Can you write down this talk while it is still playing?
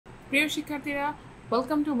প্রিয় শিক্ষার্থীরা,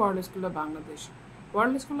 welcome to world school of Bangladesh.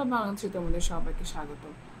 World school of বাংলাদেশে তোমাদের সবাইকে স্বাগত।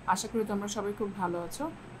 আশা করি তোমরা সবাই খুব ভালো আছো,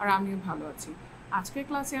 আর আমিও ভালো আছি। আজকের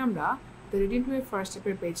ক্লাসে আমরা the reading to A first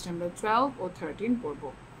স্টেপের page number 12 ও 13 পড়ব।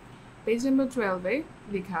 পেজ নাম্বার 12-এ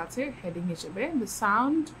লেখা আছে হেডিং হিসেবে দ্য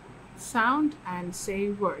সাউন্ড অ্যান্ড সে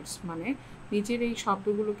ওয়ার্ডস, মানে নিচের এই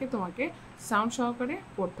শব্দগুলোকে তোমাকে সাউন্ড সহকারে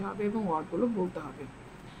পড়তে হবে এবং ওয়ার্ডগুলো বলতে হবে।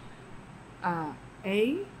 A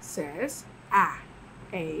says a,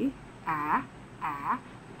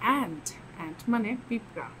 ant মানে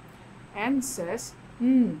পিঁপড়া. N says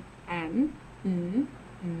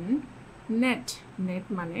net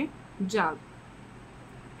মানে জাল.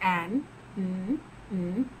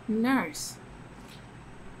 Nurse.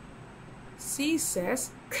 C says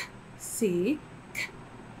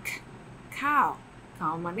cow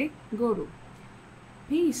মানে গরু. P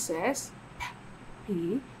says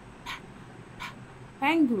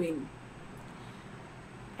penguin.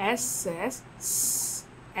 S says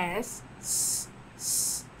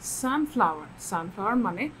sunflower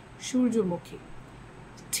মানে সূর্যমুখী.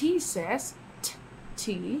 T says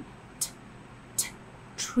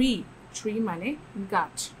tree মানে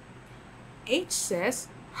গাছ. H says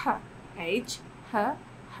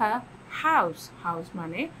house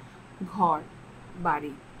মানে ঘর,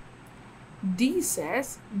 বাড়ি. D says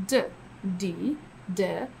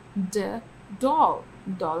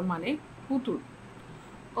doll মানে পুতুল.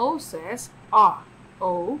 O says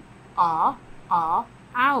owl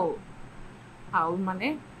মানে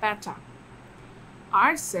পেঁচা.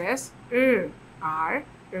 R says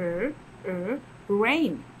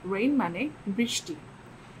rain মানে বৃষ্টি.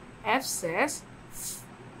 F says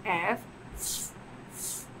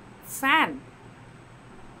fan.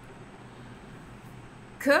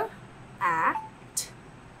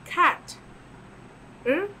 Cat.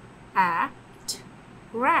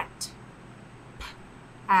 Rat.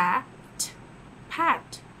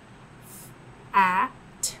 Pat.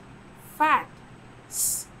 Fat.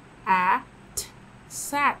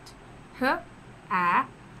 Sat.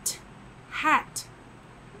 Hat.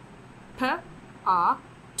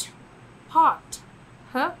 Pot.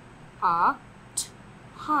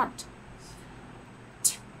 Hot.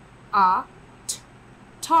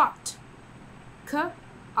 Tot.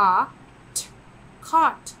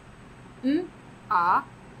 Caught.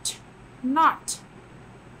 Not.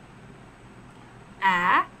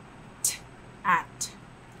 At.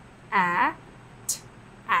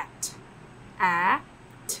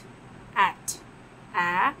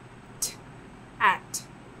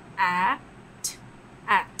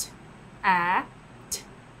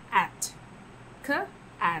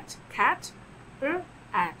 At cat.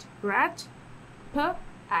 At rat.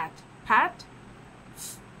 At pat.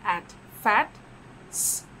 At fat.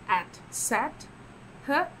 At sat.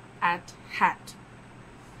 At hat.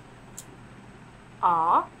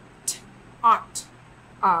 Ought. Pot.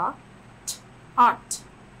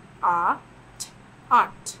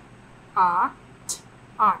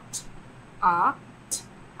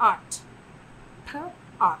 Hot.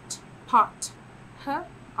 Tot.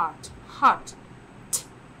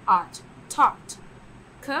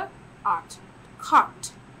 Caught.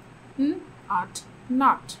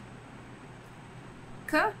 Not.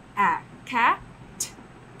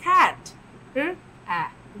 Cat.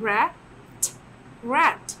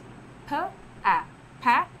 Rat.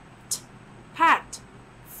 Pat.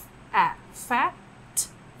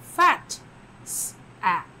 Fat.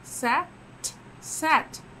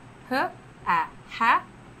 Sat. Hat.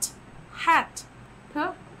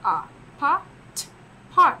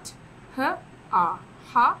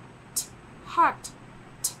 Pot. Hot.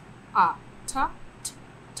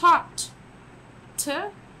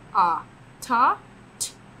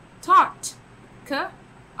 Tot. Tot.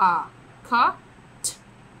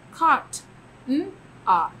 Caught.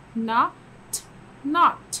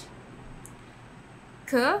 Not.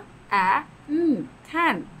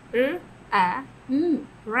 Can.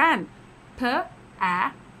 Ran.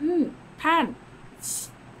 Pan.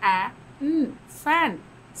 Fan.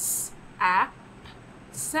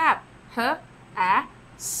 Sap.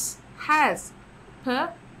 Has.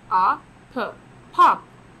 Pop. Hop.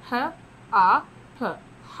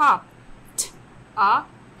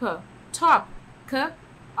 Top.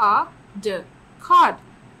 Cod.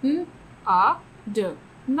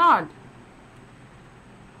 Nod.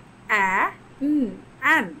 An.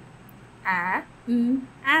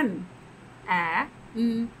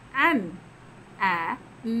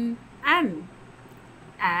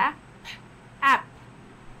 App.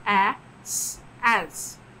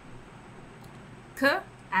 As.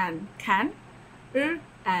 And can.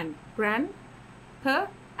 And ran.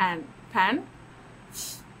 And pan.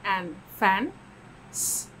 and fan,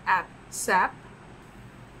 s as sap,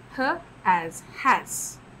 h as has.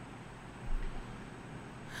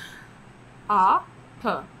 A p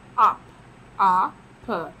up, a p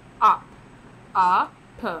up, a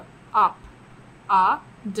p up, a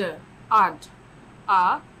d ad,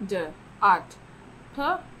 a d ad, p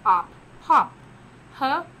up hop, h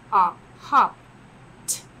up hop,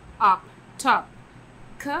 t up top,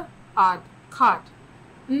 k ad cod,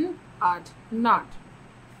 n ad not,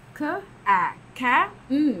 k a cat,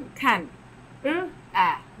 n can, a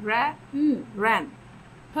ra, n ran,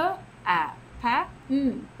 p a pa,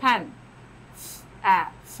 n pan, f a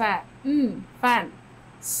fa, n fan,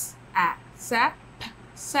 s a sap,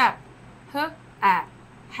 sap, h a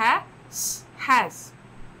ha, s has.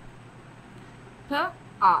 P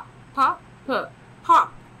a pa p pop,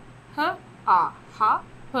 h a ha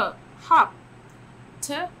p hop,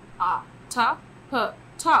 t a ta p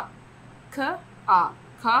top, k a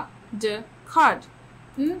ka d cod,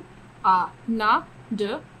 n a na d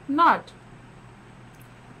not,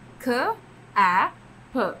 k a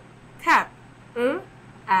p cap,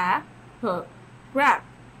 a p grab,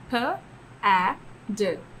 p a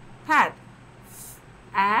d pad, f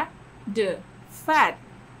a d fad,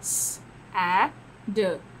 s a d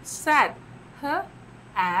sad, h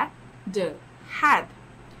a d had,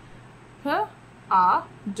 p a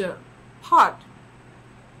d pod,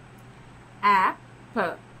 a p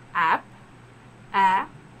app, a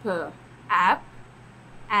p app,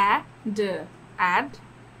 a d ad,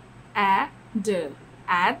 a d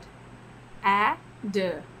ad, a d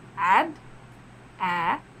ad,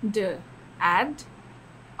 a d ad,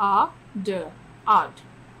 a d odd,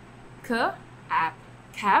 k app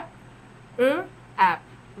cap, app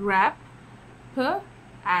wrap, p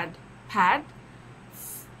ad pad,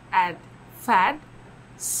 f ad fad,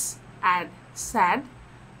 s ad sad,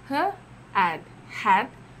 h ad had,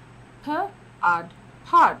 p odd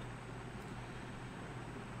pod.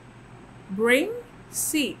 Bring,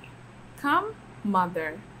 see, come,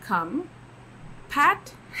 mother, come,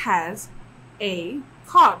 Pat has a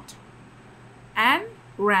cot, Anne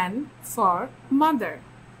ran for mother,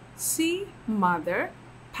 see mother,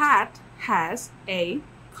 Pat has a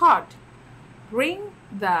cot, bring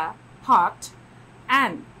the pot,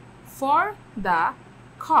 Anne, for the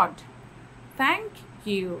cot, thank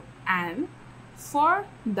you, Anne, for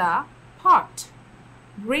the pot,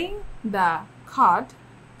 bring the cot,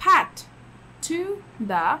 Pat, to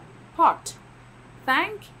the pot,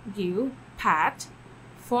 thank you, Pat,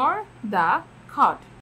 for the cot.